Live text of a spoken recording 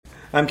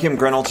I'm Kim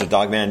Grenolds at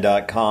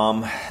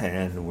Dogman.com,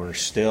 and we're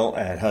still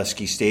at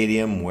Husky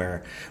Stadium,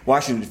 where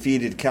Washington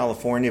defeated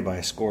California by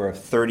a score of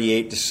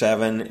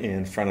 38-7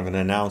 in front of an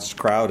announced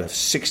crowd of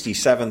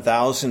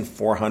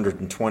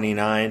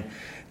 67,429.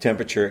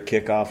 Temperature at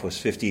kickoff was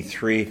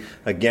 53.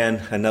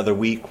 Again, another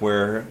week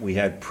where we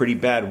had pretty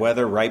bad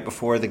weather right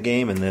before the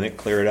game, and then it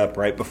cleared up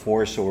right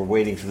before, so we're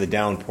waiting for the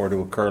downpour to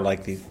occur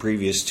like the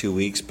previous 2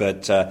 weeks.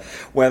 But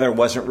weather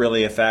wasn't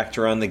really a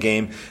factor on the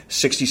game.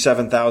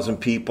 67,000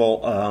 people,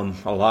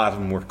 a lot of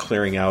them were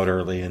clearing out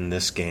early in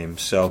this game.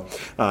 So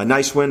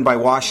nice win by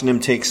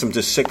Washington, takes them to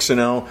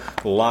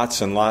 6-0.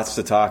 Lots and lots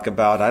to talk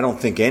about. I don't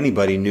think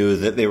anybody knew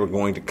that they were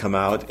going to come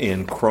out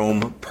in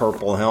chrome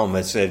purple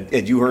helmets.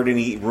 Had you heard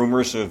any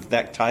rumors of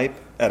that type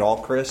at all,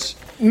 Chris?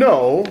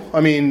 No.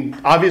 I mean,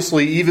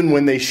 obviously, even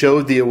when they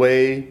showed the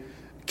away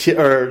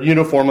or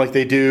uniform like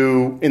they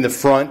do in the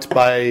front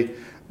by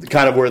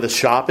kind of where the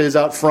shop is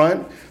out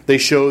front, they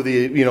show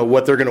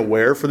what they're going to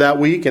wear for that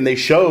week, and they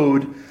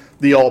showed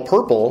the all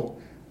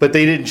purple, but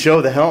they didn't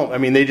show the helmet. I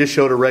mean, they just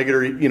showed a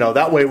regular,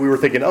 that way we were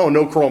thinking, oh,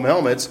 no chrome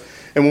helmets.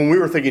 And when we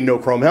were thinking no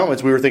chrome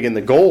helmets, we were thinking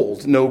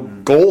no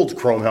gold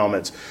chrome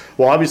helmets.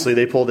 Well, obviously,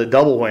 they pulled a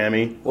double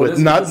whammy with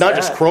not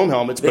just chrome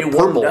helmets, but purple. They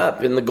warmed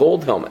up in the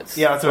gold helmets.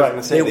 Yeah, that's what I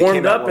was going to say. They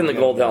warmed up in the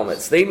gold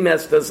helmets. They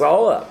messed us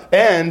all up.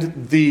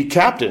 And the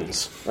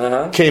captains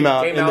came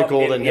out in the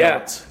golden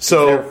helmets.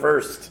 So they were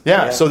first.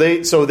 Yeah, so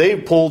they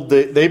pulled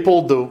the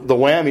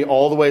whammy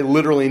all the way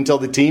literally until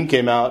the team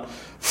came out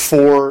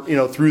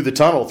through the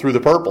tunnel, through the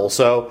purple.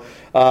 So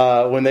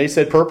when they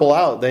said purple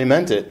out, they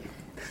meant it.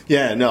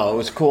 Yeah, no, it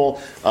was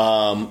cool.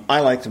 I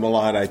liked him a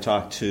lot. I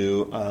talked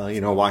to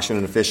a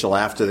Washington official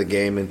after the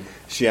game, and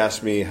she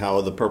asked me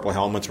how the purple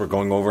helmets were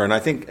going over. And I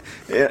think,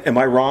 am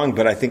I wrong?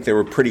 But I think they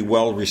were pretty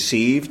well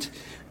received.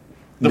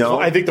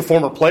 I think the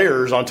former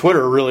players on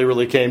Twitter really,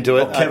 really came to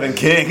it. Kevin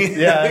King.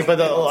 Yeah, but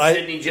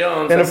Sidney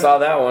Jones, I saw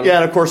that one.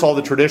 Yeah, and of course all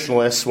the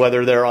traditionalists,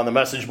 whether they're on the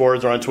message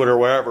boards or on Twitter or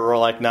wherever, are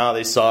like, nah,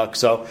 they suck.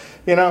 So,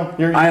 you're going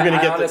to get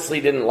I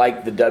honestly didn't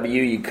like the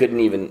W. You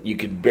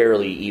could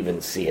barely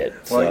even see it.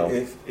 Well,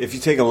 if you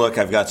take a look,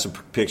 I've got some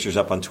pictures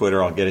up on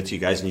Twitter. I'll get it to you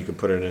guys, and you can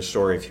put it in a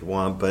story if you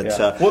want. But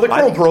the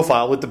chrome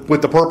profile with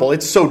the purple,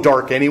 it's so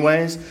dark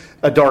anyways.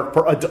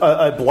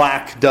 A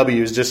black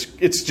W is just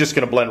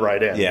going to blend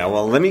right in. Yeah,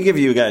 well, let me give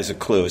you guys a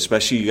clue,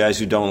 especially you guys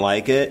who don't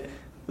like it.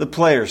 The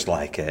players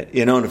like it,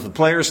 and if the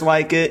players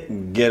like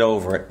it, get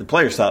over it. The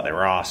players thought they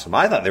were awesome.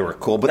 I thought they were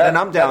cool, but then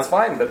I'm down. That's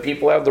fine, but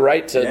people have the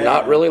right to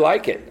not really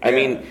like it. I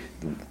mean,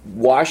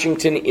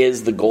 Washington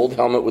is the gold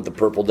helmet with the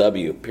purple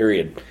W,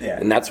 period. Yeah.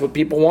 And that's what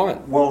people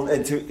want. Well,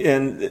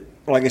 and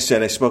like I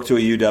said, I spoke to a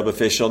UW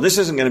official. This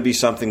isn't going to be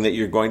something that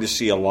you're going to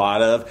see a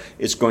lot of.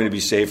 It's going to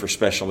be saved for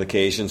special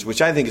occasions,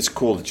 which I think it's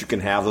cool that you can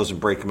have those and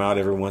break them out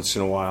every once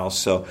in a while.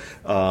 So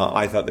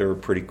I thought they were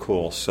pretty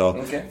cool.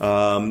 So,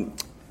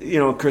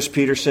 Chris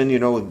Peterson,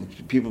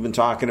 people have been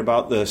talking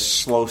about the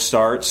slow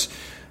starts.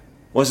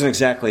 Wasn't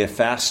exactly a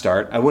fast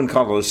start. I wouldn't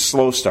call it a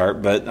slow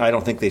start, but I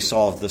don't think they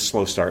solved the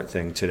slow start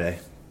thing today.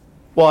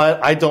 Well,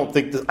 I don't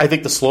think I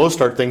think the slow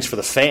start thing's for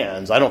the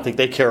fans. I don't think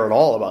they care at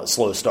all about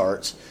slow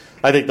starts.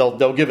 I think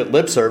they'll give it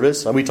lip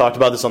service. And we talked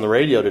about this on the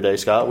radio today,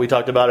 Scott. We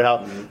talked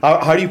about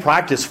how do you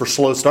practice for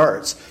slow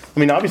starts? I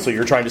mean, obviously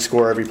you're trying to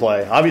score every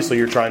play. Obviously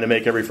you're trying to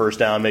make every first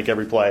down, make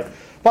every play.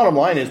 Bottom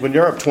line is when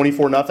you're up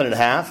 24-0 at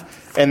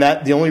half, and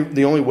that the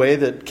only way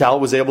that Cal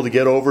was able to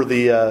get over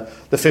the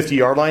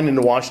 50-yard line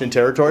into Washington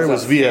territory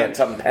was via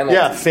phantom penalty.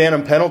 Yeah,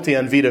 phantom penalty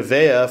on Vita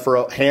Vea for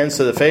a hands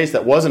to the face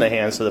that wasn't a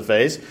hands to the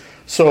face.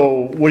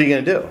 So what are you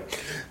going to do?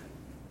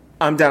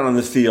 I'm down on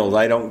the field.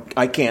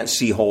 I can't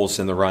see holes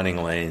in the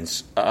running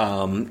lanes.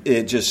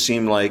 It just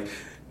seemed like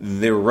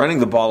they were running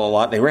the ball a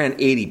lot. They ran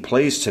 80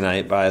 plays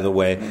tonight, by the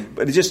way,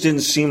 but it just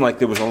didn't seem like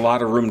there was a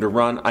lot of room to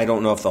run. I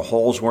don't know if the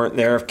holes weren't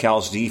there, if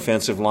Cal's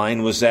defensive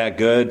line was that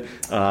good,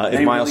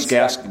 if Miles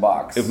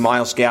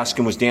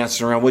Gaskin was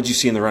dancing around. What did you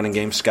see in the running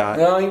game, Scott?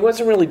 No, he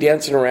wasn't really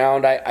dancing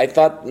around. I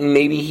thought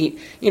maybe he,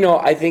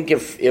 I think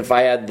if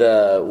I had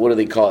the, what do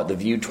they call it, the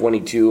View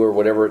 22 or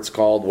whatever it's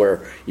called,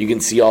 where you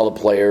can see all the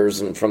players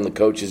and from the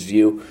coach's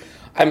view,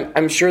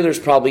 I'm sure there's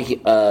probably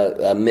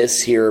a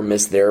miss here, a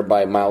miss there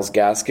by Miles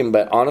Gaskin,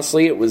 but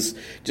honestly, it was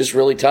just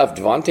really tough.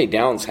 Devontae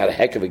Downs had a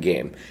heck of a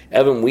game.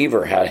 Evan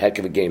Weaver had a heck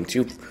of a game.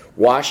 Two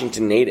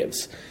Washington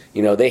natives.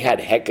 They had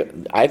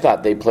I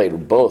thought they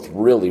played both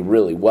really,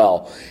 really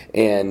well.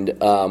 And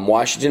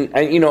Washington,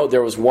 and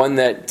there was one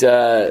that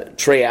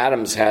Trey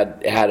Adams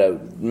had a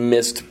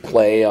missed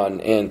play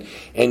on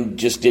and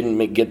just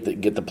didn't get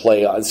the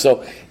play on.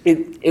 So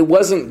it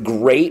wasn't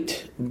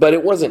great, but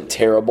it wasn't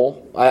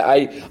terrible.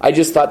 I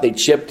just thought they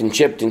chipped and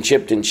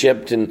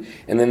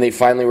then they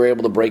finally were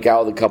able to break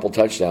out with a couple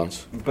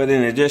touchdowns. But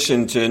in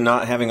addition to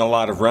not having a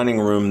lot of running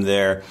room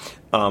there,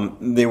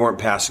 they weren't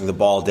passing the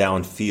ball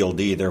downfield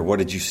either. What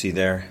did you see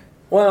there?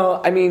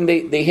 Well, I mean,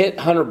 they hit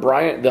Hunter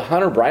Bryant.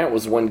 Hunter Bryant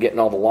was the one getting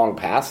all the long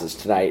passes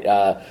tonight.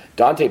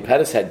 Dante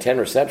Pettis had 10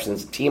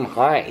 receptions, team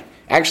high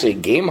actually a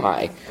game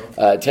high,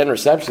 10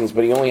 receptions,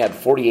 but he only had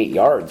 48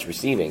 yards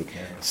receiving.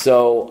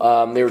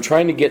 So they were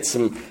trying to get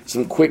some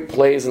quick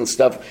plays and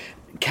stuff.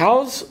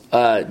 Cal's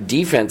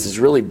defense is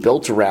really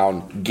built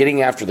around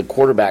getting after the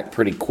quarterback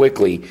pretty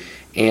quickly,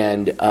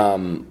 and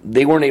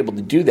they weren't able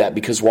to do that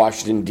because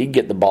Washington did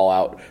get the ball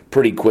out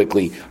pretty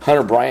quickly.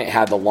 Hunter Bryant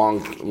had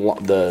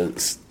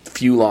the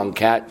few long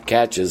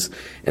catches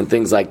and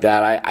things like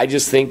that. I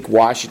just think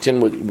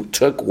Washington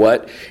took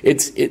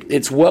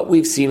it's what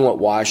we've seen what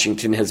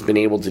Washington has been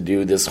able to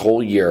do this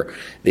whole year.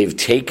 They've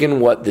taken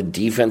what the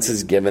defense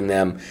has given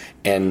them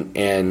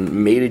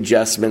and made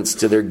adjustments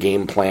to their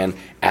game plan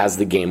as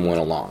the game went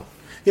along.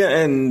 Yeah,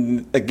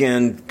 and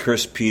again,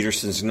 Chris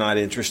Peterson's not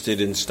interested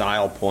in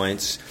style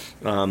points.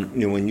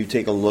 When you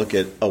take a look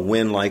at a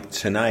win like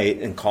tonight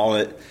and call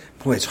it,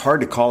 boy, it's hard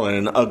to call it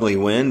an ugly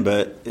win,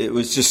 but it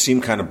just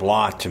seemed kind of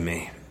blah to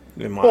me.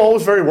 Well, it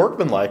was very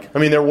workmanlike. I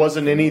mean, there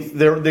wasn't any.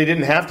 They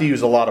didn't have to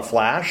use a lot of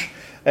flash.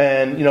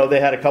 And, they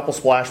had a couple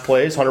splash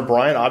plays. Hunter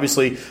Bryant,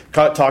 obviously,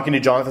 talking to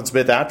Jonathan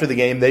Smith after the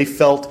game, they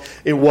felt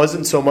it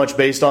wasn't so much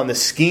based on the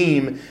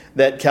scheme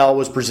that Cal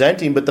was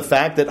presenting, but the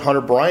fact that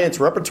Hunter Bryant's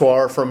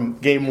repertoire from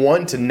game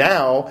one to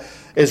now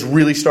is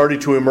really starting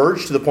to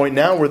emerge to the point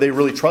now where they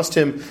really trust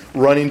him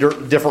running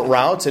different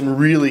routes and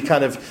really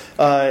kind of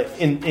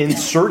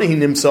inserting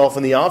himself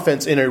in the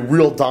offense in a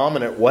real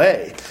dominant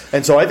way.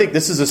 And so I think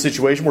this is a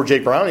situation where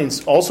Jake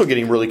Browning's also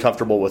getting really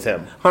comfortable with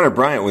him. Hunter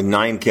Bryant with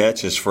 9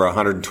 catches for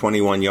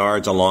 121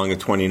 yards along a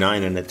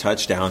 29 and a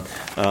touchdown.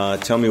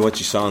 Tell me what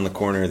you saw in the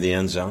corner of the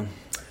end zone.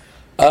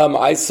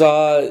 I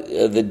saw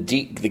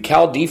the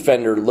Cal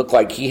defender look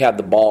like he had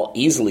the ball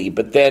easily,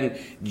 but then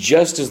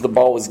just as the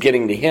ball was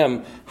getting to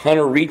him,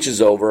 Hunter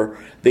reaches over.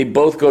 They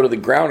both go to the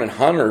ground, and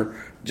Hunter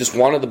just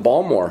wanted the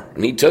ball more,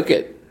 and he took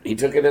it. He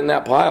took it in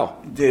that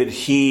pile. Did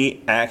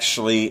he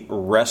actually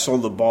wrestle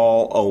the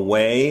ball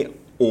away,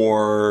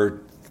 or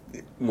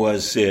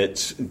was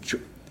it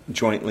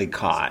jointly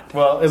caught?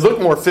 Well, it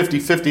looked more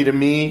 50-50 to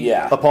me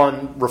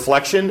upon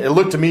reflection. It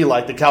looked to me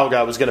like the Cal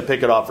guy was going to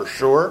pick it off for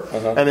sure,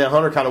 and then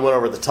Hunter kind of went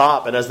over the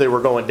top, and as they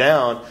were going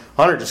down,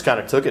 Hunter just kind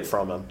of took it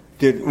from him.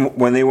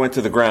 When they went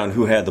to the ground,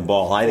 who had the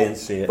ball? I didn't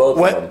see it.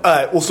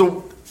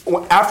 So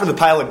after the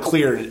pile had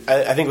cleared,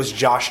 I think it was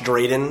Josh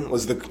Drayden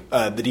was the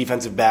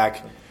defensive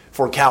back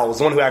for Cal, was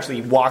the one who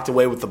actually walked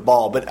away with the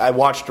ball, but I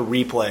watched a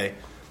replay,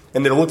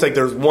 and it looked like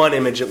there was one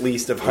image at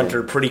least of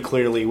Hunter pretty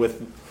clearly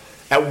with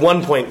at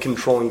one point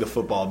controlling the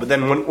football, but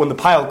then when the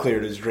pile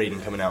cleared, it was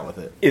Drayden coming out with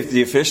it. If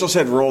the officials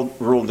had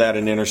ruled that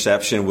an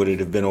interception, would it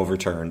have been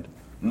overturned?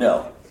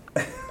 No.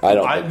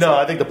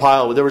 I think the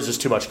pile, there was just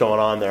too much going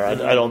on there.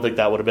 I don't think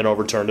that would have been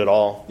overturned at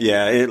all.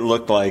 Yeah, it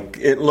looked like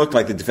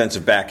the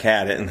defensive back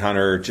had it, and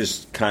Hunter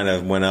just kind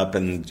of went up,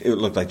 and it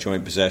looked like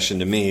joint possession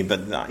to me.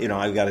 But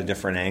I've got a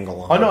different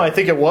angle on it. No, I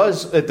think it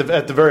was at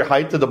the very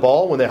height of the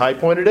ball when they high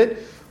pointed it.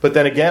 But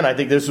then again, I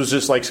think this was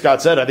just like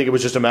Scott said. I think it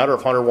was just a matter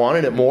of Hunter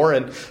wanting it more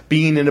and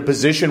being in a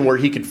position where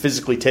he could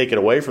physically take it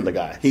away from the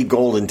guy. He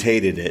Golden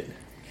Tated it.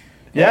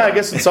 Yeah, I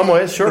guess in some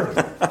ways, sure.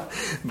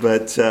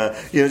 But,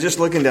 just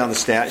looking down the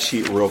stat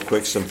sheet real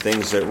quick, some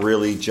things that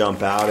really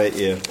jump out at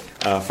you.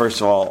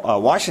 First of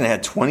all, Washington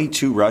had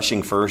 22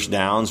 rushing first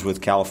downs with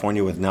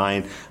California with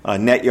 9.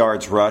 Net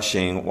yards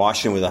rushing,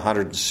 Washington with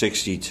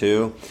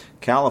 162.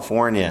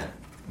 California,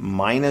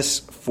 minus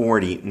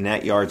 40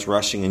 net yards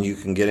rushing, and you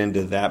can get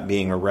into that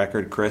being a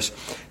record, Chris.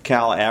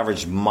 Cal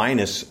averaged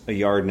minus 1.5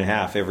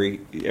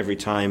 yards every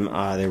time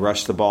they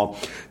rushed the ball.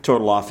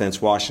 Total offense,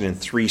 Washington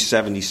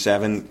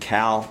 377,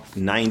 Cal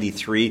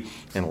 93,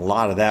 and a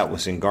lot of that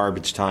was in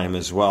garbage time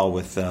as well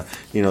with the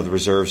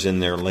reserves in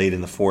there late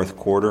in the fourth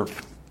quarter.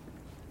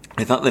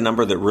 I thought the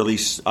number that really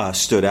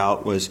stood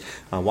out was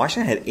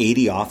Washington had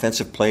 80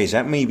 offensive plays.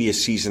 That may be a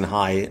season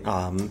high.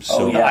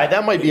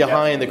 That might be a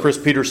high in the Chris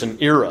Peterson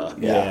era.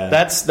 Yeah,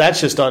 that's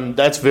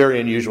that's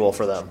very unusual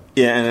for them.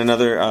 Yeah, and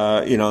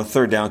another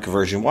third down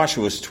conversion.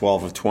 Washington was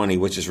 12 of 20,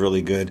 which is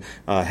really good.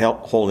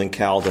 Holding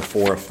Cal to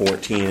 4 of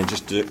 14, and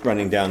just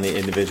running down the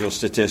individual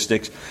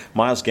statistics.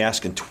 Myles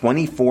Gaskin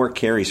 24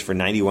 carries for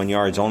 91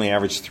 yards, only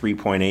averaged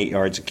 3.8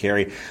 yards a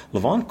carry.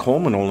 Levon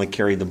Coleman only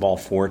carried the ball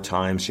 4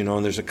 times. And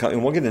there's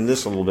and we'll get into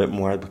this a little bit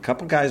more. A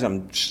couple guys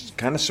I'm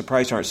kind of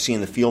surprised aren't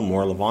seeing the field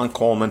more. Levon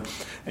Coleman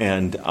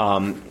and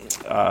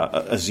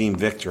Azim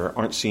Victor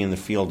aren't seeing the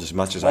field as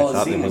much as I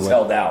thought they would. Azim was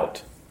held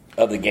out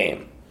of the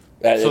game.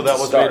 So that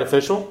was made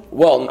official?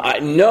 Well,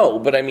 no,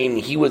 but I mean,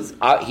 he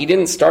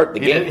didn't start the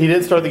game. He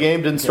didn't start the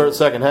game, didn't start the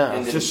second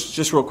half.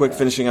 Just real quick,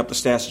 finishing up the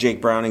stats, Jake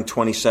Browning,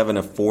 27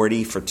 of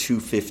 40 for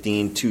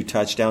 215, 2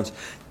 touchdowns.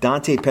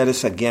 Dante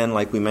Pettis, again,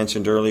 like we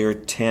mentioned earlier,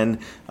 10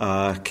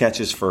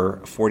 catches for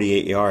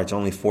 48 yards,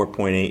 only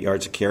 4.8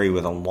 yards a carry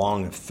with a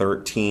long of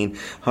 13.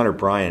 Hunter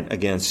Bryant,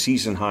 again,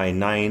 season high,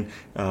 9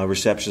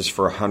 receptions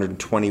for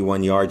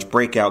 121 yards.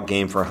 Breakout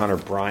game for Hunter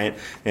Bryant.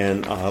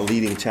 And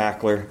leading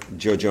tackler,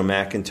 JoJo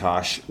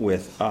McIntosh,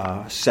 with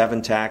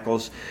 7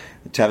 tackles.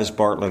 Tevis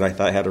Bartlett, I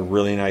thought, had a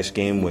really nice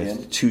game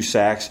with 2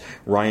 sacks.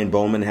 Ryan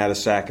Bowman had a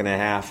sack and a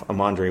half.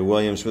 Amandre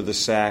Williams with a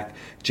sack.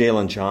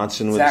 Jalen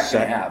Johnson with a sack.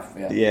 Sack and a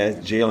half, yeah.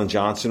 Jalen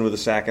Johnson with a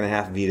sack and a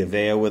half. Vita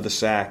Vea with a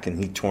sack,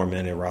 and he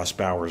tormented Ross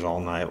Bowers all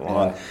night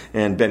long.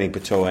 And Benny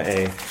Patoa,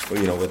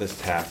 with a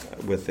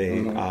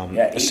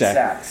sack.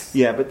 Sacks.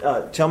 Yeah,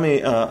 but tell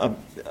me,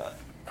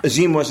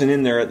 Azim wasn't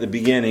in there at the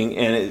beginning,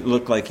 and it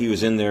looked like he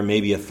was in there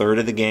maybe a third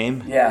of the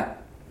game. Yeah.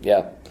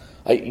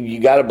 You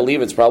got to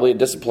believe it's probably a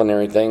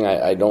disciplinary thing.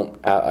 I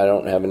don't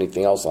have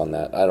anything else on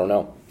that. I don't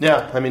know.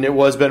 Yeah, I mean, it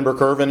was Ben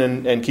Burkervin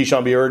and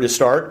Keyshawn Biora to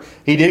start.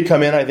 He did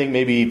come in, I think,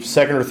 maybe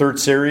second or third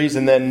series,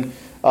 and then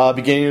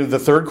beginning of the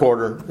third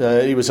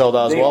quarter, he was held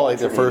out as well. Like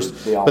the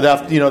first,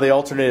 they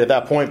alternated at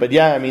that point. But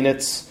yeah, I mean,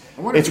 it's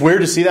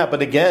weird to see that.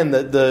 But again,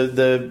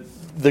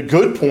 the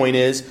good point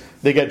is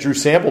they got Drew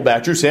Sample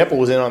back. Drew Sample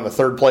was in on the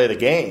third play of the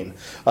game.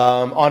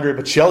 Andre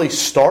Bocelli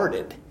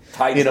started.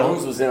 Ty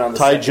Jones was in on the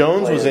Ty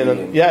Jones was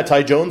in.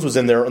 Ty Jones was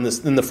in there in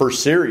the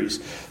first series.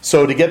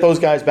 So to get those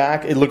guys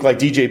back, it looked like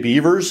DJ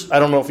Beavers. I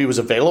don't know if he was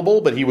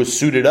available, but he was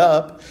suited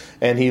up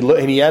and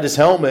he had his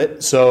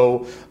helmet.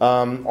 So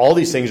all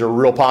these things are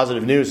real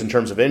positive news in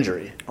terms of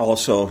injury.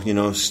 Also,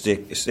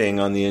 staying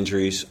on the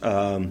injuries.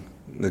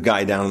 The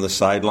guy down on the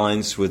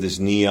sidelines with his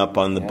knee up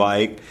on the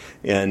bike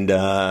and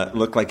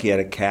looked like he had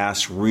a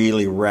cast,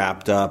 really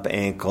wrapped up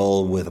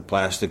ankle with a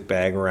plastic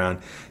bag around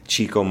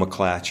Chico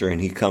McClatcher,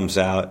 and he comes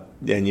out,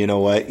 and you know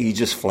what? He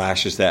just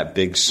flashes that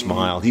big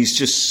smile. He's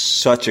just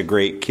such a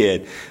great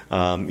kid,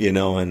 and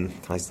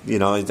I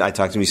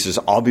talked to him. He says,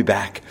 "I'll be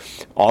back.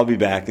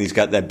 And he's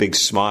got that big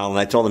smile, and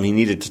I told him he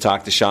needed to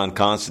talk to Sean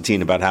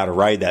Constantine about how to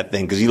ride that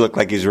thing because he looked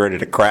like he was ready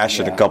to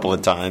crash it a couple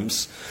of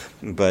times.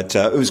 But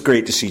it was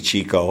great to see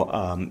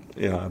Chico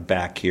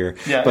back here.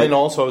 Yeah, and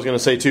also I was going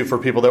to say, too, for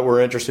people that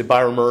were interested,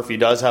 Byron Murphy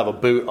does have a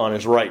boot on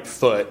his right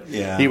foot.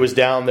 Yeah. He was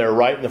down there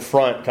right in the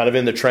front, kind of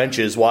in the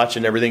trenches,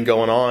 watching everything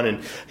going on,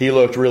 and he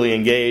looked really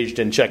engaged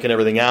and checking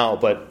everything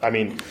out. But, I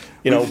mean,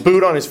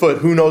 boot on his foot,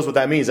 who knows what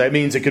that means? That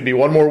means it could be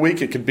 1 more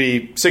week, it could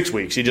be 6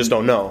 weeks. You just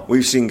don't know.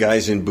 We've seen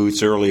guys in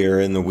boots earlier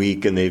in the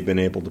week, and they've been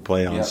able to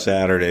play on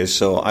Saturdays.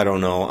 So I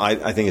don't know.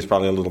 I think it's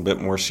probably a little bit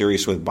more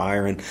serious with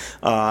Byron.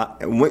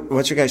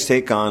 What's your guys'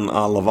 take on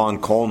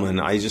Levon Coleman?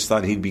 I just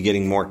thought he'd be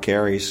getting more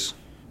carries.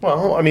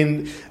 Well, I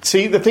mean,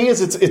 see, the thing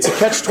is, it's a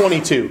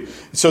catch-22.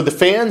 So the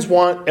fans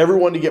want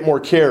everyone to get more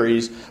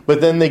carries,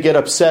 but then they get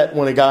upset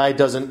when a guy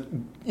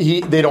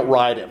they don't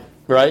ride him.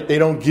 Right? They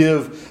don't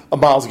give a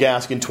Myles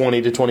Gaskin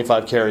 20 to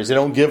 25 carries. They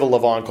don't give a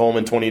Levon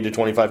Coleman 20 to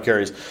 25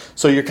 carries.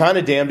 So you're kind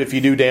of damned if you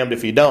do, damned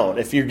if you don't.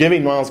 If you're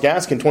giving Myles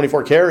Gaskin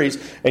 24 carries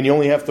and you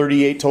only have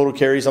 38 total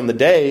carries on the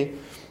day,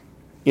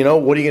 what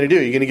are you going to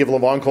do? You're going to give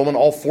Levon Coleman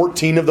all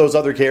 14 of those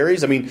other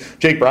carries? I mean,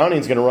 Jake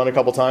Browning's going to run a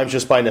couple times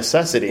just by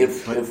necessity.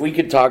 If we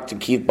could talk to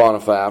Keith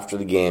Bonifa after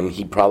the game,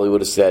 he probably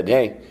would have said,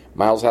 hey,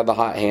 Myles had the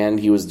hot hand.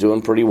 He was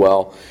doing pretty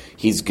well.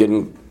 He's good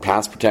in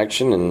pass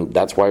protection, and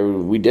that's why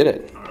we did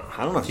it.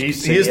 I don't know if he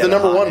is the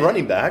number one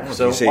running back.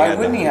 So why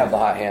wouldn't he have the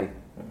hot hand?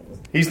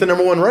 He's the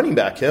number one running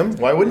back, Kim.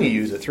 Why wouldn't he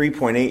use it?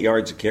 3.8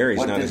 yards a carry.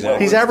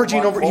 He's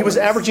averaging over. He was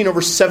averaging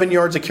over 7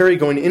 yards a carry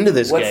going into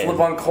this game. What's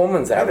Levon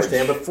Coleman's average? I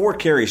understand, but 4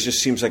 carries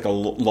just seems like a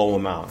low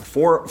amount.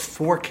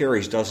 Four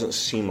carries doesn't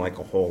seem like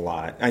a whole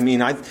lot. I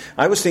mean,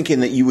 I was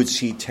thinking that you would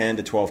see 10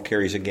 to 12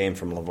 carries a game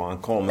from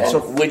Levon Coleman. So,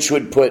 which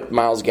would put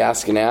Myles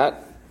Gaskin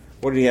at?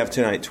 What did he have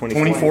tonight?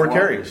 24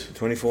 carries.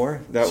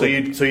 24.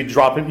 You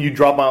drop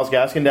Myles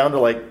Gaskin down to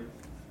like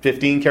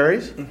 15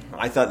 carries?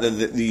 I thought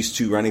that these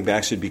two running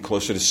backs would be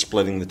closer to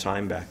splitting the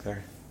time back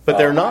there. But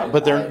they're not.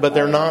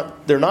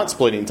 They're not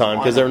splitting time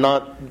because they're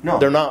not. No.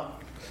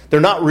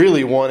 They're not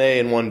really 1A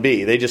and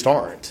 1B. They just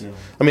aren't. No.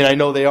 I mean, I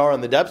know they are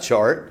on the depth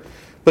chart,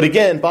 but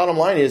again, bottom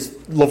line is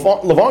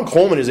Levon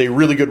Coleman is a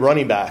really good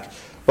running back,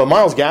 but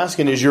Myles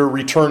Gaskin is your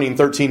returning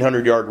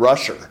 1,300-yard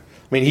rusher.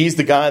 I mean, he's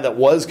the guy that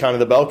was kind of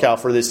the bell cow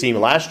for this team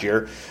last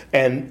year,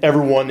 and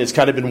everyone has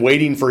kind of been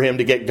waiting for him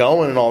to get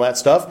going and all that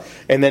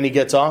stuff. And then he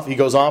goes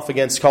off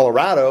against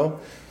Colorado.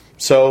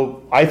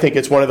 So I think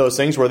it's one of those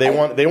things where they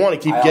want to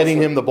keep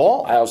getting him the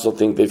ball. I also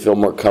think they feel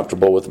more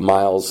comfortable with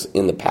Myles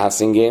in the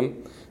passing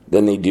game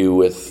than they do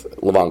with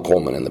Levon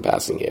Coleman in the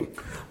passing game.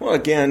 Well,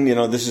 again,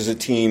 this is a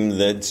team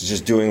that's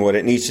just doing what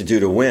it needs to do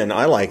to win.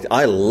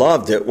 I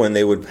loved it when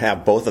they would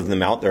have both of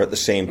them out there at the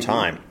same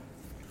time.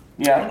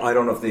 Yeah, I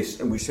don't know if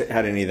we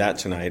had any of that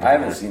tonight. I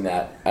haven't seen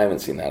that.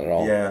 at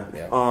all.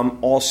 Yeah.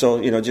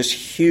 Also, just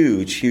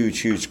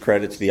huge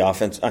credit to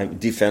the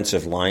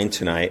defensive line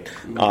tonight.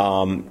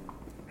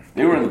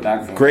 They were in the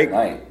backfield.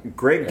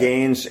 Greg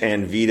Gaines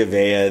and Vita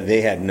Vea,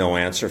 they had no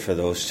answer for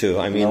those two.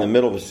 I mean, the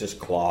middle was just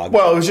clogged.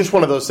 Well, it was just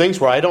one of those things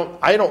where I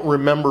don't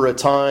remember a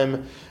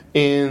time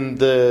in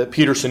the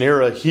Peterson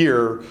era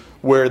here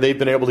where they've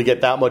been able to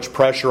get that much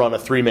pressure on a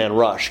 3-man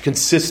rush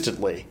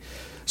consistently.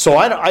 So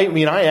I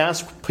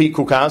asked Pete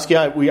Kukowski,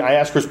 I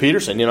asked Chris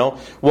Peterson,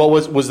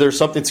 was there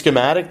something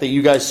schematic that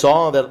you guys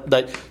saw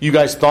that you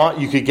guys thought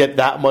you could get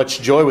that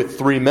much joy with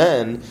 3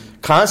 men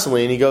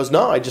constantly? And he goes,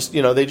 no,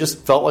 they just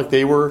felt like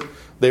they were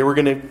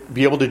going to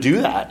be able to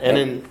do that.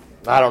 And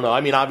I don't know.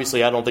 I mean,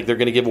 obviously, I don't think they're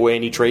going to give away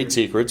any trade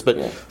secrets,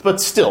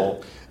 but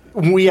still,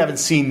 we haven't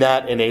seen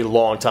that in a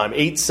long time.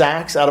 8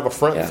 sacks out of a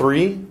front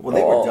 3.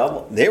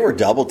 Well, they were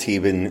double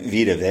teaming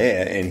Vita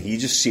Vea, and he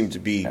just seemed to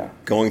be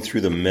going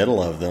through the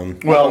middle of them.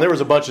 Well, there was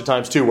a bunch of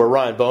times too where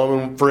Ryan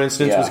Bowman, for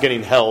instance, was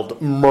getting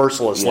held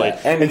mercilessly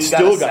and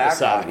still got a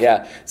sack.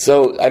 Yeah.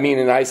 So I mean,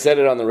 and I said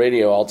it on the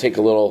radio. I'll get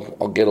a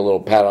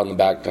little pat on the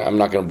back. I'm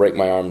not going to break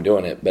my arm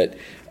doing it, but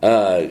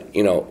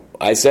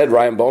I said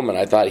Ryan Bowman,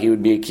 I thought he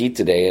would be a key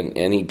today,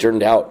 and he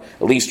turned out,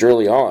 at least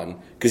early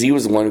on, because he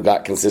was the one who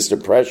got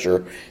consistent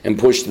pressure and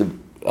pushed the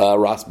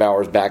Ross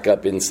Bowers back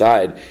up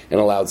inside and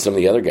allowed some of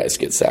the other guys to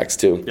get sacks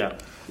too. Yeah.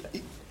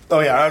 Oh,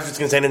 yeah, I was just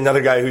going to say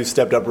another guy who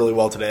stepped up really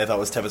well today, I thought,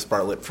 was Tevis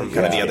Bartlett from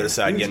kind of the other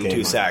side, getting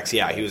 2 sacks.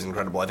 Yeah, he was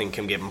incredible. I think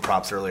Kim gave him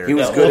props earlier. He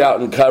was good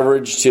out in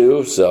coverage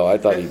too, so I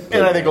thought he played.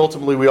 And I think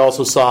ultimately we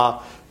also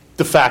saw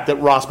the fact that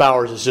Ross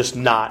Bowers is just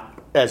not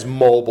as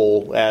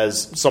mobile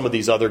as some of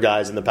these other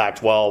guys in the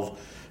Pac-12,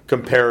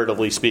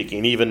 comparatively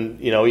speaking. Even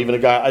a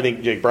guy, I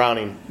think Jake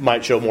Browning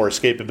might show more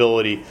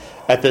escapability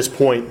at this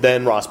point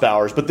than Ross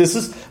Bowers. But this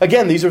is,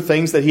 again, these are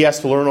things that he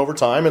has to learn over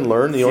time and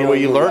learn. The only way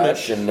you learn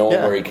it, and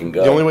knowing where he can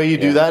go. The only way you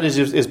do that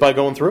is by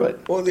going through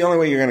it. Well, the only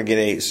way you're going to get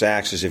 8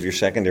 sacks is if your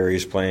secondary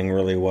is playing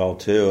really well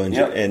too.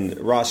 And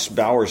Ross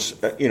Bowers,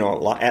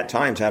 at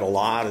times had a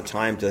lot of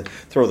time to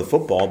throw the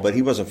football, but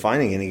he wasn't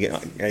finding any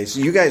guys.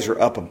 You guys are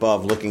up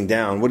above, looking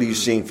down. What are you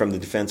seeing from the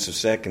defensive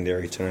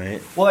secondary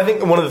tonight? Well, I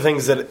think one of the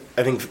things that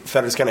I think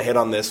Fetters kind of hit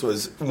on this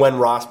was when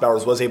Ross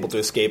Bowers was able to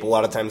escape. A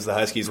lot of times the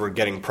Huskies were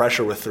getting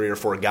pressure with 3 or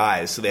 4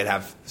 guys, so they'd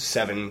have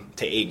 7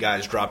 to 8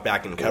 guys drop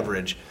back in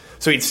coverage.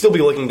 So he'd still be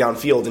looking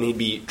downfield, and he'd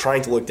be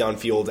trying to look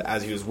downfield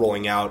as he was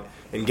rolling out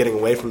and getting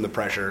away from the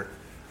pressure.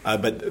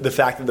 But the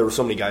fact that there were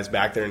so many guys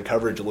back there in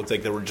coverage, it looked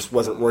like there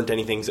weren't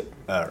any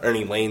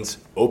lanes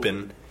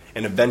open.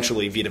 And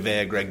eventually, Vita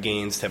Vea, Greg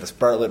Gaines, Tevis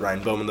Bartlett,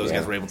 Ryan Bowman, those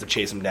guys were able to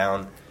chase him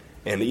down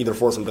and either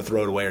force him to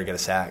throw it away or get a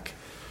sack.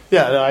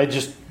 Yeah,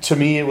 to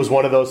me, it was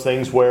one of those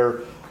things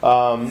where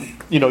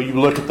you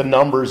look at the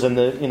numbers, and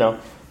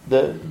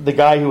the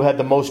guy who had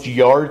the most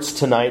yards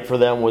tonight for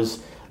them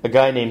was a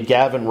guy named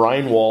Gavin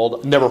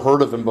Reinwald. Never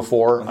heard of him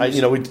before.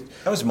 That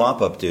was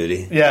mop-up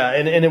duty. Yeah,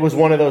 and it was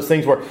one of those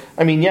things where,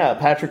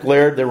 Patrick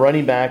Laird, the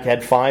running back,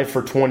 had 5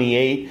 for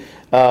 28.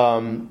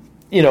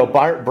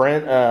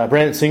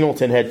 Brandon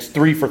Singleton had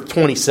 3 for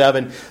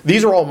 27.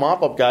 These are all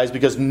mop-up guys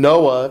because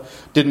Noah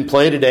didn't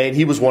play today, and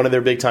he was one of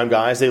their big-time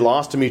guys. They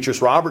lost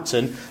Demetrius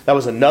Robertson. That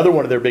was another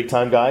one of their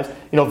big-time guys.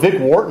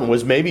 Vic Wharton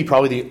was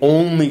probably the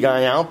only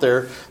guy out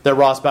there that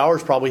Ross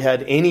Bowers probably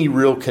had any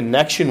real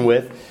connection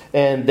with,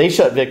 and they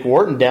shut Vic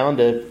Wharton down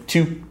to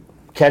 2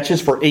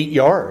 catches for 8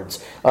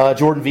 yards.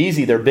 Jordan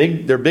Veazey,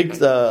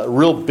 their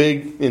real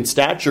big in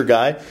stature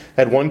guy,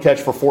 had 1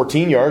 catch for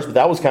 14 yards, but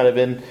that was kind of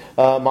in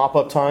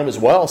mop-up time as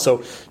well.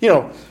 So,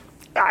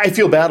 I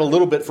feel bad a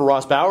little bit for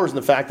Ross Bowers in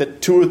the fact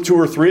that two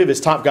or three of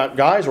his top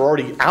guys are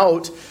already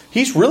out.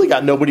 He's really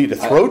got nobody to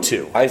throw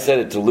to. I said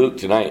it to Luke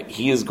tonight.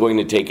 He is going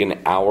to take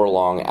an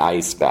hour-long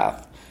ice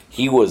bath.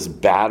 He was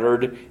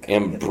battered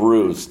and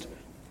bruised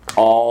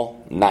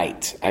all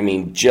night.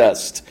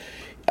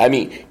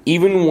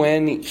 Even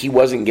when he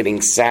wasn't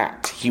getting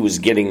sacked, he was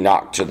getting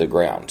knocked to the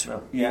ground.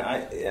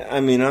 Yeah,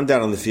 I'm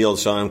down on the field,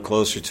 so I'm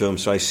closer to him,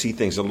 so I see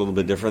things a little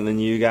bit different than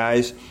you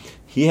guys.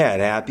 He had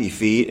happy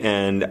feet,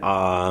 and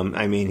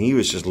he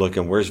was just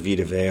looking, where's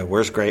Vita Vea?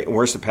 Where's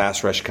the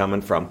pass rush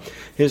coming from?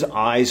 His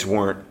eyes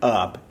weren't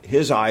up.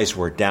 His eyes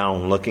were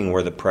down, looking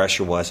where the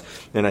pressure was.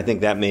 And I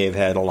think that may have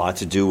had a lot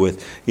to do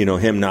with,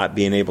 him not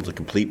being able to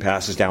complete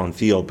passes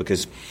downfield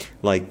because,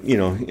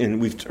 and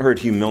we've heard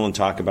Hugh Millen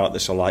talk about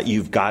this a lot,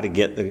 you've got to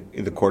get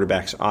the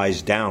quarterback's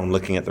eyes down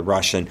looking at the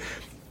rush, and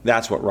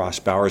that's what Ross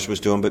Bowers was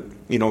doing. But,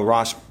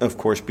 Ross, of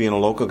course, being a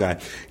local guy,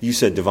 you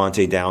said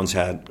Devontae Downs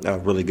had a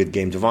really good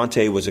game.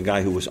 Devontae was a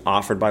guy who was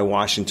offered by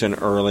Washington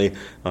early,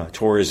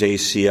 tore his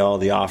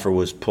ACL. The offer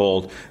was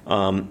pulled.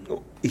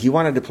 He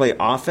wanted to play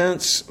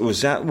offense.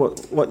 Was that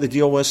what the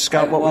deal was,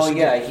 Scott?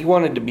 He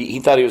wanted to be. He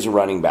thought he was a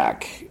running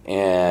back,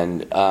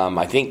 and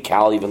I think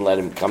Cal even let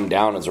him come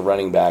down as a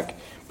running back,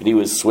 but he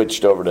was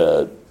switched over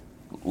to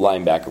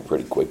linebacker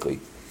pretty quickly.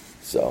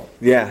 So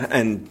yeah,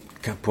 and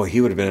boy,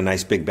 he would have been a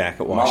nice big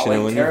back at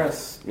Washington, wouldn't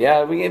he?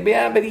 Yeah,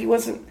 but he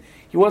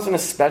wasn't a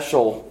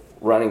special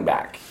running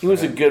back. He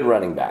was a good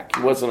running back.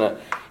 He wasn't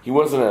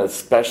a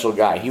special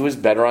guy. He was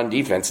better on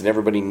defense, and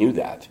everybody knew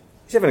that.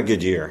 He's having a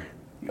good year.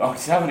 Oh,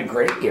 he's having a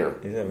great year.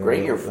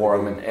 Great year for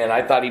him, and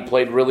I thought he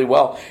played really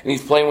well. And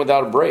he's playing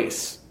without a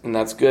brace, and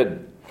that's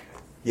good.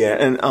 Yeah,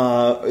 and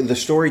the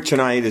story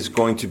tonight is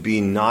going to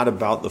be not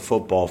about the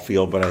football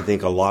field, but I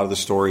think a lot of the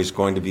story is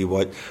going to be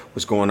what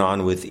was going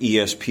on with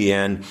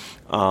ESPN.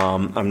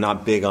 I'm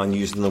not big on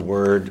using the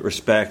word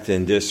respect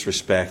and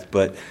disrespect,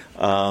 but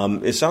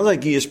it sounds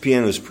like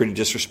ESPN was pretty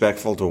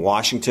disrespectful to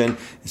Washington.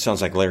 It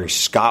sounds like Larry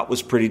Scott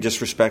was pretty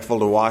disrespectful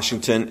to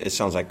Washington. It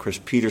sounds like Chris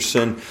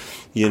Peterson,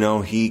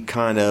 he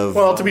kind of...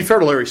 Well, to be fair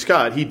to Larry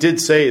Scott, he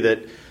did say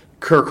that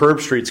Kirk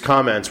Herbstreit's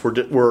comments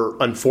were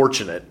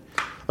unfortunate.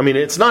 I mean,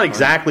 it's not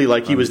exactly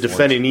like he was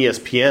defending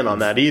ESPN on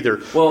that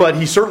either, but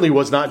he certainly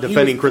was not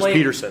defending Chris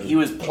Peterson. He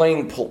was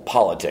playing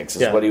politics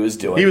is what he was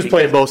doing. He was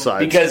playing both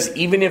sides. Because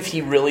even if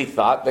he really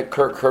thought that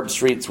Kirk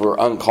Herbstreit's were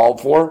uncalled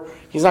for,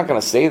 he's not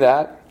going to say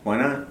that. Why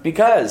not?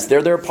 Because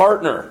they're their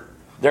partner.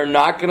 They're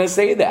not going to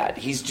say that.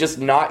 He's just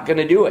not going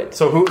to do it.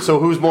 So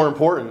who's more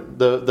important,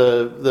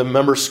 the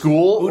member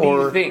school? Who do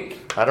you think?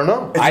 I don't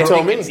know. I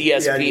think it's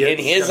ESPN. In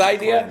his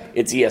idea,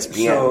 it's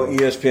ESPN. So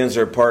ESPN's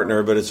their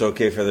partner, but it's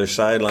okay for their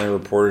sideline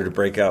reporter to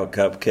break out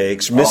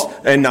cupcakes.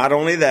 And not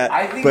only that,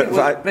 I think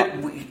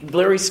but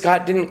Larry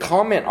Scott didn't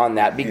comment on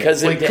that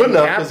because it couldn't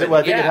didn't have, happen.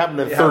 I think it happened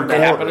in the third quarter. It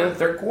happened in the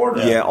third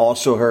quarter. Yeah,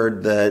 also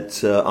heard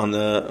that on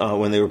the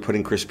when they were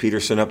putting Chris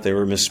Peterson up, they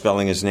were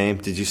misspelling his name.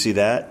 Did you see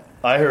that?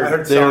 I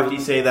heard Softy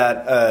say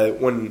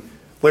that when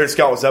Larry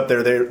Scott was up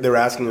there, they were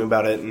asking him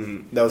about it,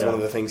 and that was one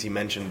of the things he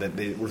mentioned that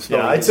they were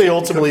spelling. Yeah, I'd say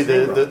ultimately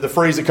the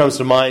phrase that comes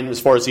to mind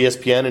as far as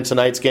ESPN in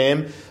tonight's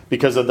game,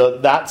 because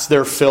of that's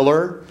their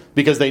filler,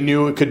 because they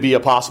knew it could be a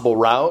possible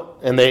route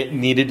and they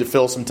needed to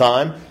fill some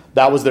time.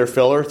 That was their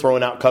filler,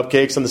 throwing out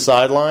cupcakes on the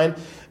sideline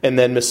and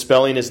then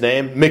misspelling his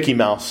name. Mickey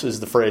Mouse is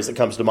the phrase that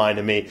comes to mind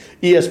to me.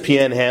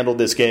 ESPN handled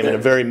this game in a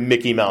very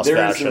Mickey Mouse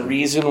fashion. There's a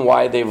reason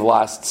why they've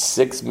lost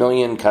 6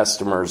 million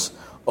customers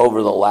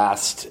over the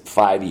last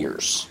 5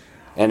 years.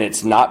 And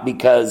it's not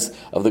because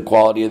of the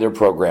quality of their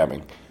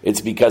programming. It's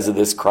because of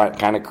this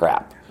kind of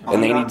crap.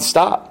 And they need to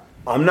stop.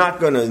 I'm not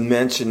going to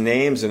mention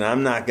names and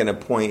I'm not going to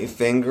point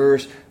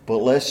fingers, but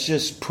let's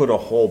just put a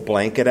whole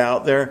blanket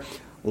out there.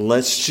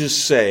 Let's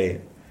just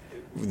say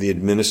the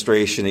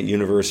administration at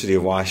University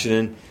of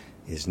Washington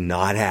is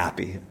not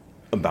happy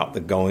about the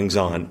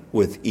goings-on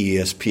with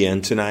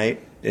ESPN tonight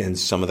and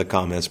some of the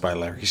comments by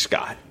Larry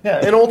Scott.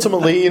 Yeah, and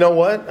ultimately, you know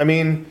what? I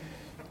mean,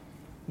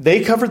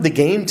 they covered the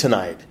game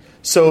tonight.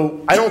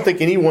 So I don't think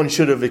anyone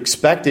should have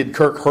expected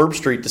Kirk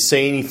Herbstreit to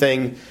say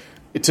anything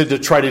to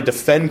try to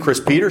defend Chris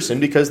Peterson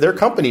because they're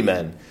company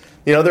men.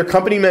 You know, they're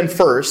company men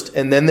first,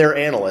 and then they're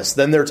analysts,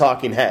 then they're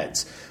talking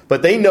heads.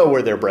 But they know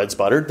where their bread's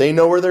buttered. They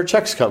know where their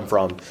checks come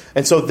from.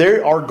 And so they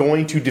are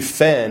going to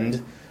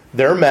defend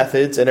their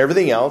methods and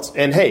everything else.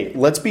 And, hey,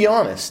 let's be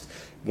honest.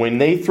 When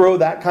they throw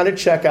that kind of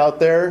check out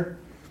there,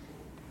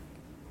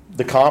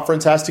 the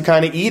conference has to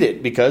kind of eat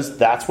it because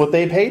that's what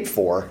they paid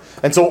for.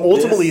 And so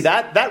ultimately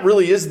that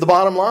really is the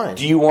bottom line.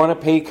 Do you want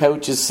to pay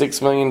coaches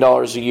 $6 million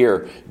a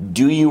year?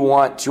 Do you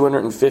want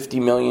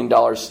 $250 million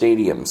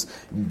stadiums?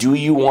 Do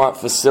you want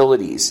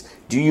facilities?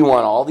 Do you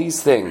want all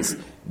these things?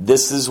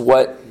 This is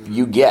what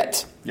you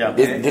get. Yeah,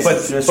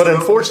 but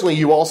unfortunately,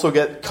 you also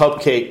get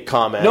cupcake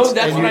comments. No,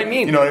 that's what I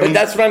mean. You know what I mean? But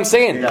that's what I'm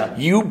saying. Yeah.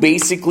 You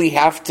basically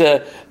have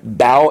to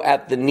bow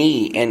at the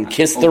knee and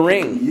kiss the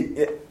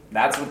ring.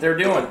 That's what they're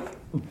doing.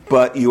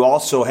 But you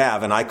also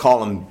have, and I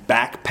call him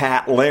Back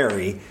Pat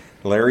Larry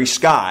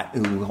Scott,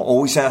 who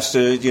always has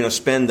to,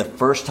 spend the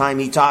first time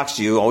he talks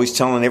to you, always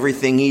telling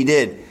everything he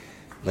did.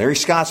 Larry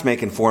Scott's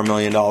making $4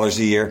 million a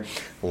year.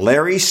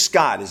 Larry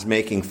Scott is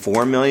making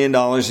 $4 million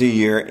a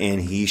year, and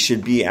he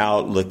should be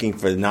out looking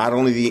for not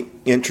only the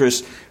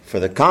interest for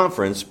the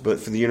conference,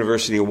 but for the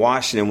University of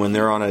Washington when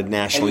they're on a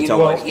nationally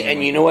televised.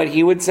 And you know what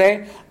he would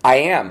say? I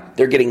am.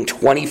 They're getting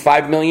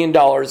 $25 million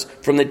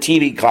from the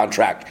TV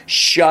contract.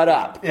 Shut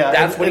up. Yeah,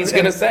 that's what he's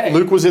going to say.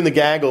 Luke was in the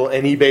gaggle,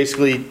 and he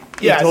basically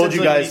told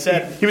you guys.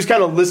 He was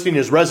kind of listing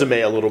his resume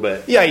a little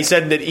bit. Yeah, he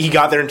said that he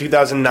got there in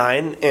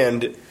 2009,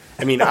 and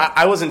I mean,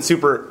 I wasn't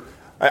super.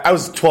 I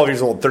was 12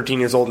 years old, 13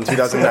 years old in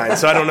 2009,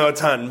 so I don't know a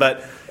ton.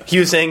 But he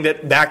was saying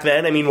that back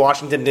then, I mean,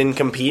 Washington didn't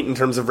compete in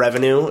terms of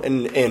revenue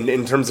and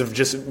in terms of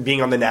just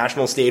being on the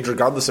national stage,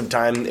 regardless of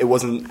time. It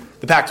wasn't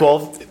the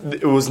Pac-12.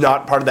 It was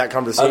not part of that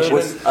conversation.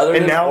 Other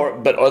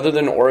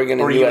than Oregon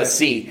and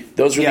USC,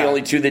 those were the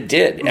only two that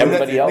did.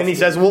 Everybody else. And he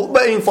says, well,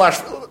 I mean,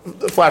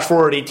 flash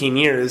forward 18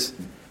 years,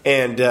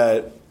 and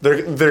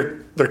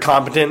they're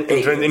competent.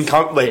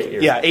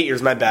 8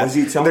 years. My bad.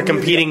 They're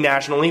competing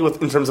nationally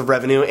in terms of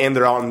revenue, and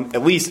they're on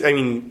at least. I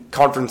mean,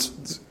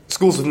 conference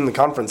schools within the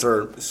conference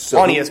are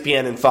on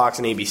ESPN and Fox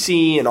and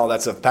ABC and all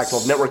that stuff.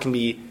 Pac-12 Network can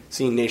be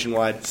seen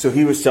nationwide. So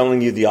he was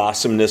telling you the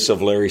awesomeness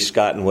of Larry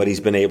Scott and what he's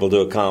been able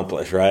to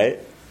accomplish, right?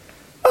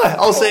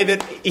 I'll say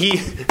that he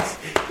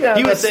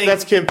was saying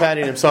that's Kim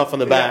patting himself on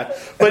the back. Yeah.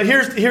 But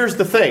here's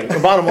the thing. The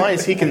bottom line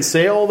is he can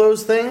say all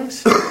those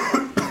things.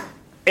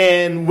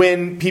 And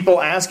when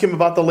people ask him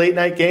about the late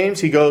night games,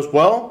 he goes,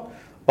 "Well,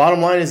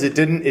 bottom line is it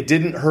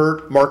didn't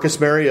hurt Marcus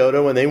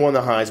Mariota when they won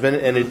the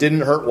Heisman, and it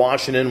didn't hurt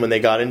Washington when they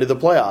got into the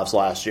playoffs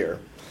last year."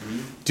 Mm-hmm.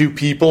 Do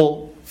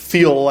people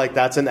feel like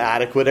that's an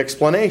adequate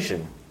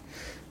explanation?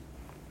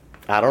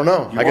 I don't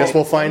know. I guess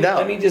we'll find out.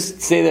 Let me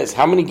just say this: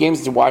 how many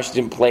games did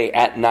Washington play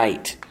at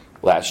night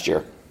last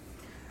year?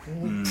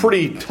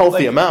 Pretty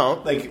healthy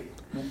amount.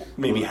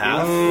 maybe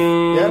half.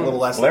 Yeah, a little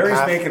less. Larry's than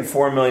half. making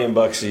 $4 million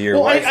a year.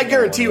 Well, Why I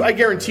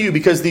guarantee you,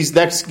 because these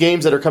next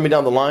games that are coming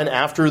down the line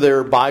after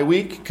their bye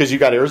week, because you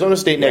got Arizona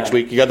State next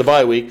week, you got the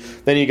bye week,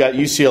 then you got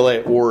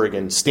UCLA,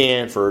 Oregon,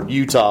 Stanford,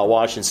 Utah,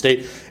 Washington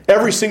State.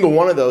 Every single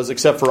one of those,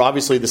 except for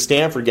obviously the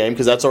Stanford game,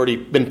 because that's already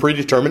been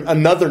predetermined,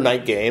 another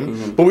night game.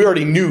 Mm-hmm. But we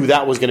already knew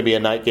that was going to be a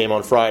night game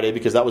on Friday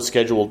because that was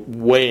scheduled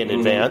way in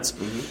advance.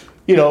 Mm-hmm.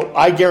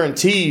 I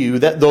guarantee you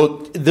that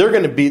there's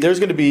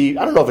going to be,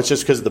 I don't know if it's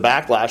just because of the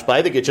backlash, but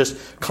I think it's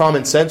just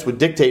common sense would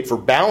dictate for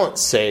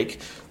balance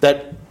sake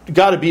that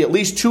got to be at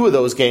least two of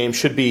those games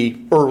should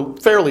be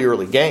fairly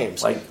early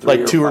games,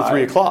 like 2 or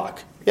 3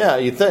 o'clock. Yeah,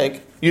 you'd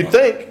think,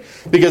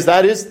 because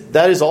that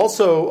is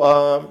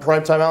also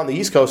prime time out on the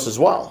East Coast as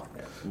well.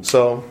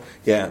 So.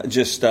 Yeah,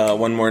 just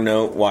one more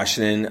note.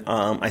 Washington,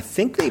 I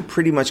think they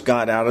pretty much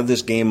got out of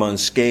this game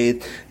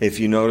unscathed. If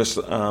you notice,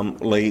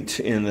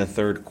 late in the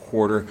third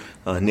quarter,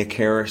 Nick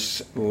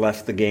Harris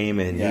left the game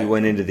and he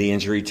went into the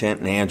injury tent,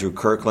 and Andrew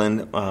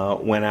Kirkland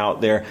went out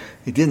there.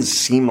 It didn't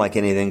seem like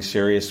anything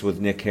serious with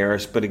Nick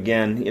Harris, but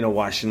again,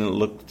 Washington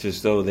looked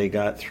as though they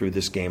got through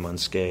this game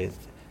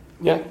unscathed.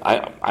 Yeah,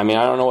 I mean,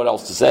 I don't know what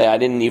else to say. I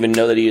didn't even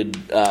know that he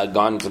had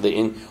gone to the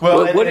in.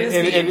 Well,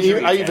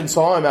 I even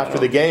saw him after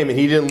the game, and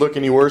he didn't look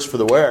any worse for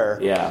the wear.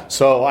 Yeah.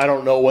 So I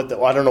don't know what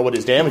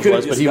his damage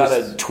was, but he got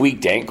a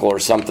tweaked ankle or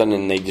something,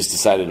 and they just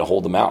decided to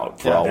hold him out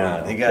for all we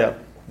know.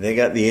 They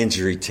got the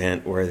injury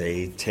tent where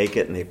they take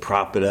it and they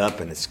prop it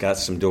up, and it's got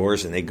some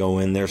doors, and they go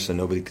in there so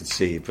nobody could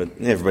see.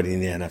 But everybody in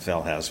the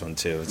NFL has one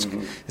too.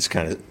 It's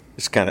kind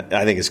of.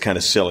 I think it's kind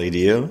of silly. Do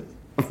you?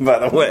 By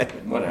the way,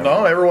 whatever.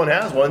 No, everyone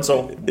has one,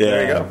 so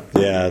there you go.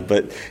 Yeah,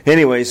 but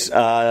anyways,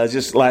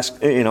 just last,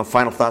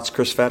 final thoughts,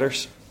 Chris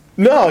Fetters.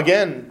 No,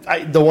 again,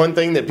 the one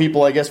thing that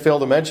people, I guess, fail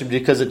to mention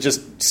because it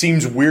just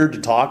seems weird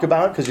to talk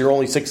about because you're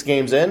only 6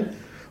 games in.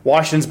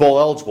 Washington's bowl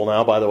eligible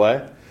now, by the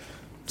way.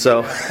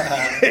 So,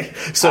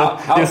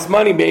 house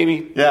money,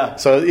 baby. Yeah,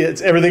 so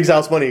everything's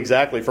house money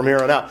exactly from here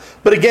on out.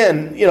 But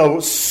again,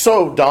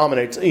 so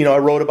dominant. I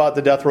wrote about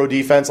the death row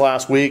defense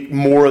last week.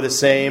 More of the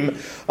same.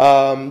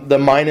 The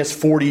minus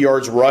 40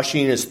 yards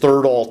rushing is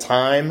third all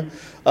time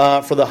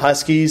for the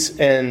Huskies,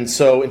 and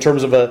so in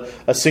terms of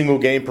a single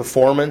game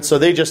performance, so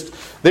they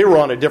were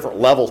on a different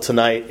level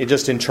tonight.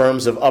 Just in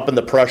terms of upping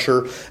the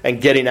pressure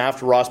and getting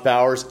after Ross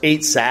Bowers,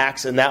 8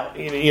 sacks, and that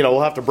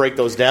we'll have to break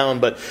those down.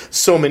 But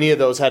so many of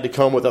those had to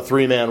come with a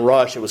 3-man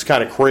rush. It was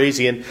kind of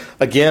crazy. And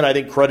again, I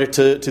think credit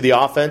to the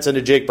offense and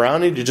to Jake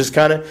Browning to just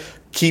kind of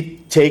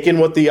keep taking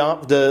what the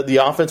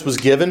offense was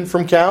given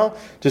from Cal,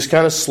 just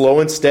kind of slow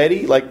and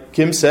steady. Like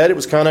Kim said, it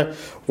was kind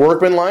of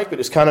workmanlike, but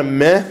it's kind of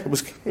meh. It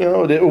was,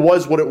 it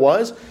was what it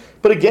was.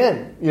 But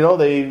again,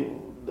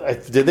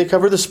 did they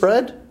cover the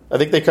spread? I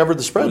think they covered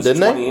the spread,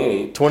 didn't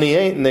 28. they?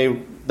 28, and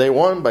they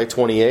won by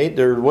 28.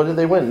 Or what did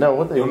they win? No,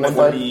 what they won by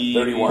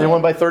 31. They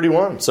won by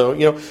 31. So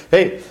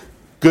hey,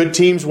 good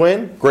teams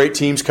win, great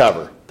teams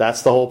cover.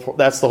 That's the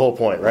whole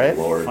point, right?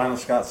 Lord. Final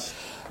thoughts,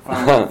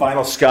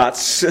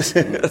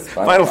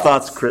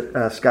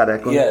 Scott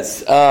Eklund.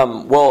 Yes.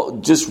 Well,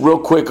 just real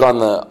quick on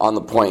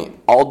the point.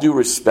 All due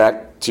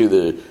respect to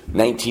the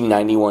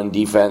 1991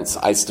 defense,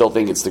 I still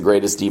think it's the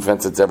greatest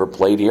defense that's ever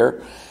played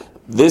here.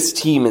 This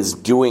team is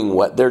doing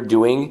what they're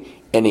doing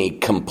in a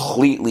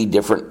completely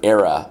different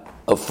era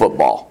of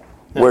football,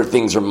 where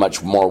things are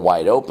much more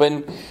wide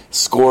open.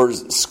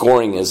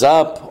 Scoring is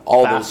up.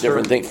 All those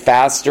different things.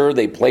 Faster.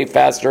 They play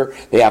faster.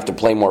 They have to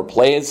play more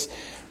plays.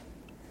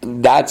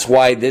 That's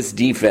why this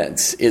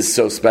defense is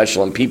so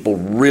special, and people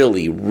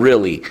really,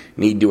 really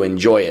need to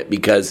enjoy it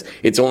because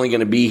it's only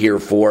going to be here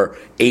for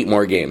 8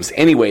 more games.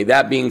 Anyway,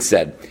 that being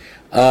said,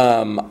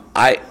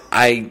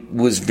 I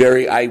was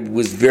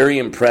very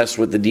impressed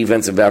with the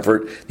defensive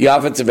effort. The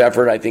offensive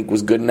effort, I think,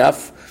 was good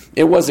enough.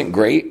 It wasn't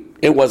great.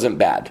 It wasn't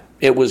bad.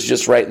 It was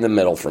just right in the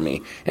middle for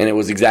me, and it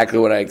was exactly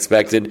what I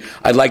expected.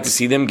 I'd like to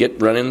see them get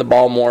running the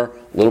ball more,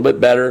 a little bit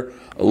better.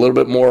 A little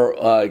bit more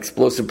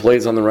explosive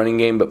plays on the running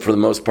game, but for the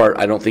most part,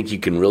 I don't think you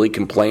can really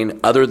complain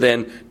other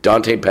than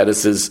Dante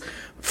Pettis'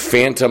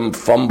 phantom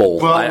fumble.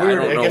 Well,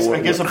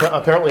 I guess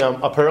apparently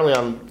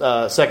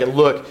on second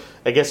look,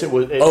 I guess it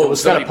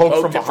was kind of poked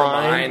from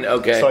behind.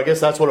 Okay, so I guess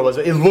that's what it was.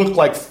 It looked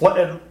like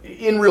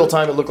in real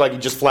time, it looked like he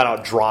just flat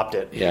out dropped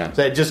it. Yeah,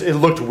 so it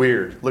looked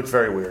weird. It looked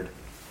very weird.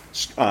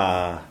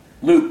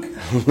 Luke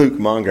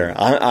Munger.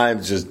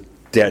 I'm just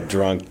dead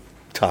drunk.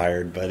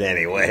 Tired, but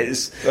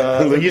anyways.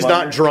 He's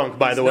not drunk,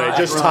 by the way,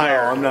 just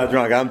tired. No, I'm not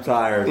drunk, I'm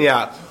tired.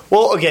 Yeah.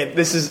 Well, okay,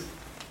 this is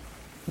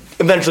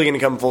eventually going to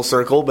come full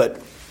circle, but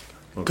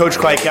Coach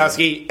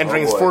Kwiatkowski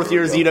entering his 4th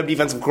year as UW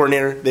defensive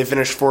coordinator. They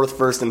finished 4th,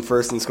 first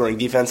in scoring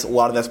defense. A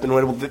lot of that's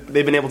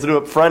they've been able to do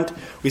up front.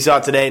 We saw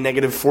it today,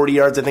 negative 40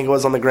 yards, I think it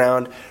was, on the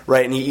ground.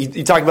 Right, and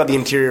you talk about the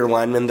interior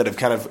linemen that have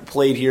kind of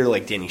played here,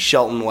 like Danny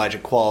Shelton, Elijah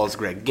Qualls,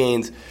 Greg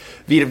Gaines,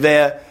 Vita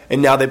Vea,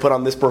 and now they put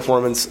on this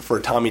performance for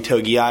Tommy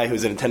Togiai,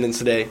 who's in attendance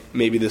today.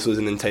 Maybe this was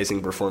an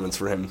enticing performance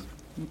for him,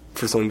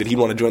 for something that he'd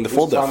want to join the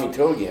fold of. Tommy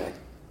Togiai?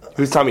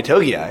 Who's Tommy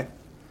Togiai?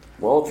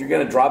 Well, if you're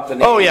going to drop the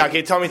name. Oh, yeah,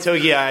 okay, Tommy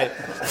Togiai.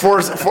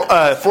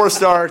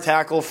 Four-star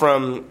tackle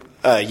from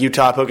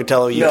Utah,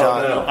 Pocatello,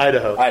 Utah. No.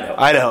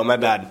 Idaho, my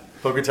bad.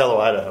 Pocatello,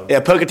 Idaho. Yeah,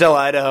 Pocatello,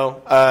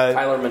 Idaho.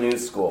 Tyler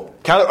Manu's school.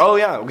 Oh,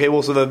 yeah, okay,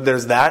 well, so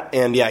there's that.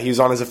 And, yeah, he was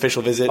on his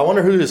official visit. I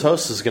wonder who his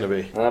host is going to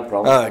be.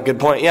 Probably. Good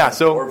point. Yeah,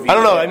 so, I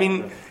don't know. I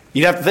mean,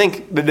 you'd have to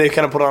think that they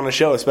kind of put on a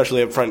show,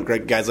 especially up front.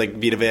 Guys like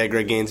Vita Vea,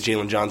 Greg Gaines,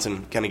 Jalen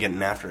Johnson kind of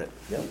getting after it.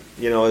 Yep.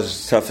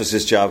 As tough as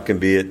this job can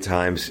be at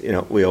times,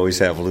 we always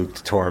have Luke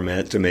to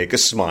torment to make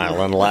us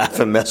smile and laugh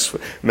and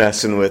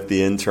messing with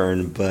the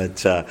intern.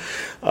 But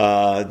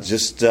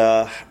just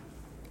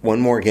one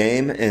more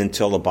game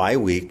until the bye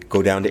week.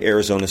 Go down to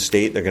Arizona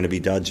State. They're going to be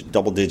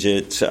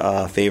double-digit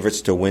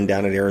favorites to win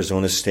down at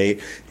Arizona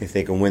State. If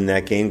they can win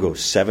that game, go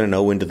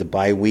 7-0 into the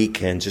bye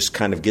week and just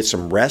kind of get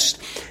some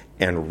rest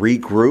and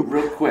regroup.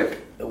 Real quick,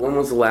 when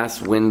was the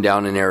last win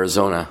down in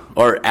Arizona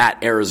or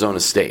at Arizona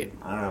State?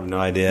 I have no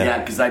idea. Yeah,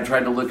 because I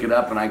tried to look it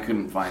up and I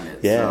couldn't find it.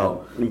 Yeah,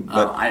 so,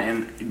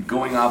 and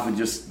going off of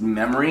just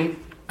memory,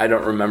 I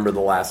don't remember the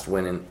last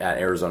win at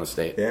Arizona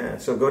State. Yeah,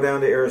 so go down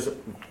to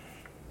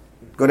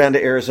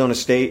Arizona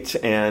State,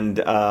 and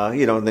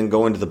then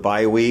go into the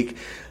bye week.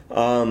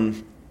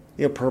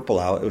 Purple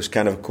out. It was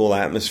kind of a cool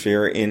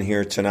atmosphere in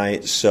here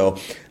tonight. So,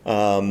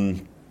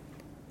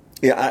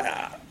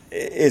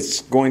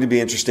 it's going to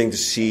be interesting to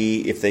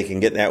see if they can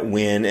get that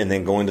win and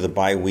then go into the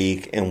bye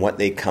week and what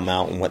they come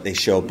out and what they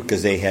show,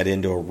 because they head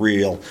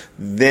into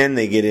then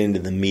they get into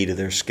the meat of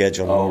their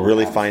schedule. We'll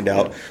really find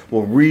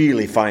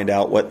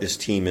out what this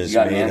team is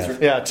made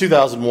of. Yeah,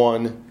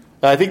 2001.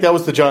 I think that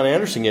was the John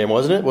Anderson game,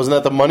 wasn't it? Wasn't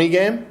that the money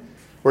game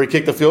where he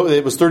kicked the field?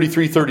 It was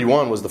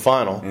 33-31 was the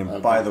final.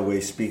 And by the way,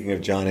 speaking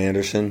of John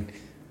Anderson,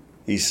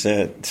 he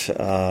sent,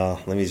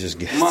 let me just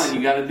get... Come on,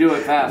 you got to do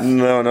it fast.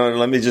 No,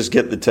 let me just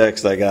get the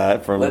text I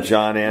got from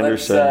John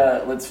Anderson.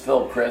 Let's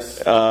fill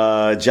Chris.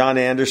 John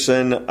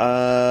Anderson,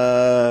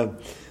 I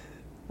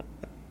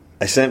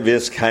sent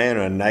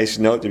Vizcaino a nice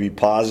note to be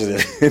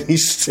positive, and he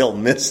still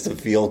missed the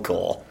field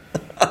goal.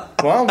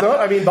 Well, no,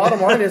 I mean, bottom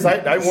line is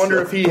I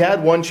wonder if he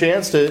had one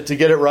chance to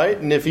get it right,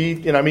 and if he,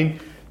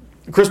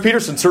 Chris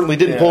Peterson certainly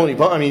didn't pull any.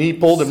 I mean, he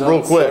pulled him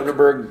real quick.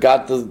 Soderbergh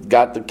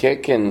got the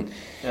kick, and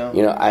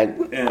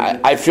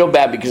I feel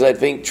bad because I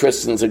think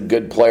Tristan's a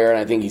good player, and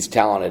I think he's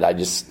talented.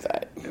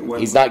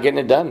 He's not getting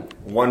it done.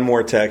 One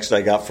more text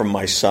I got from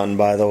my son,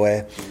 by the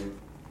way.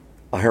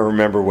 I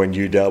remember when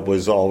UW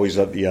was always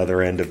at the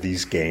other end of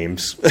these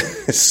games.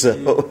 So,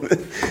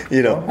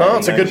 No,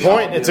 it's a good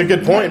point. It's a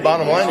good point.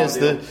 Bottom line is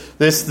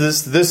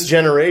this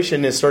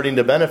generation is starting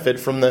to benefit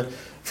from the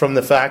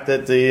fact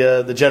that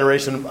the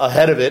generation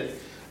ahead of it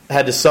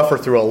had to suffer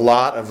through a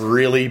lot of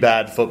really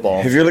bad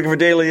football. If you're looking for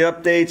daily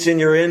updates in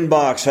your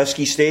inbox,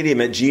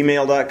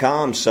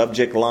 huskystadium@gmail.com,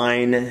 subject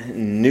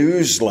line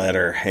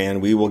newsletter,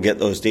 and we will get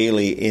those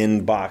daily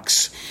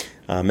inbox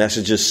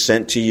messages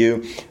sent to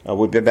you.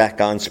 We'll be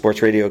back on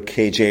Sports Radio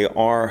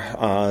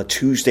KJR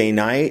Tuesday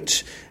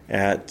night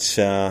at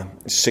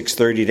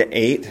 6:30 to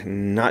 8.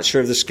 Not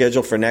sure of the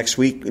schedule for next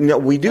week. No,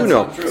 we do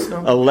know.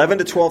 11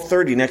 to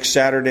 12:30 next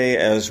Saturday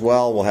as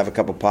well. We'll have a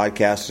couple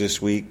podcasts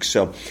this week,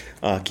 so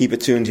keep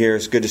it tuned here.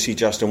 It's good to see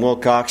Justin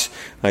Wilcox.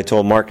 I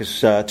told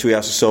Marcus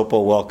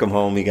Tuiasosopo, welcome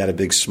home. He got a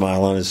big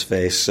smile on his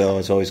face, so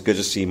it's always good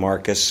to see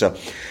Marcus. So,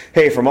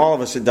 hey, from all of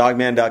us at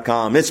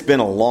dogman.com, it's been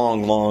a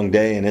long, long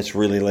day, and it's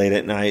really late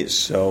at night.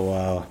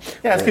 So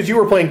yeah, it's because you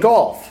were playing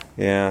golf.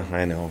 Yeah,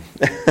 I know.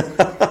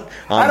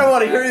 I don't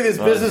want to hear this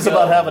business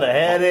about having a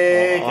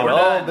headache and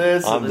all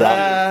this and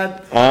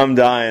that. I'm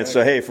dying.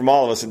 So, hey, from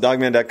all of us at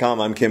dogman.com,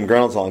 I'm Kim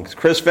Grenelton,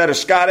 Chris Fetter,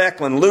 Scott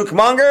Eklund, Luke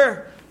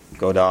Munger.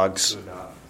 Go Dogs.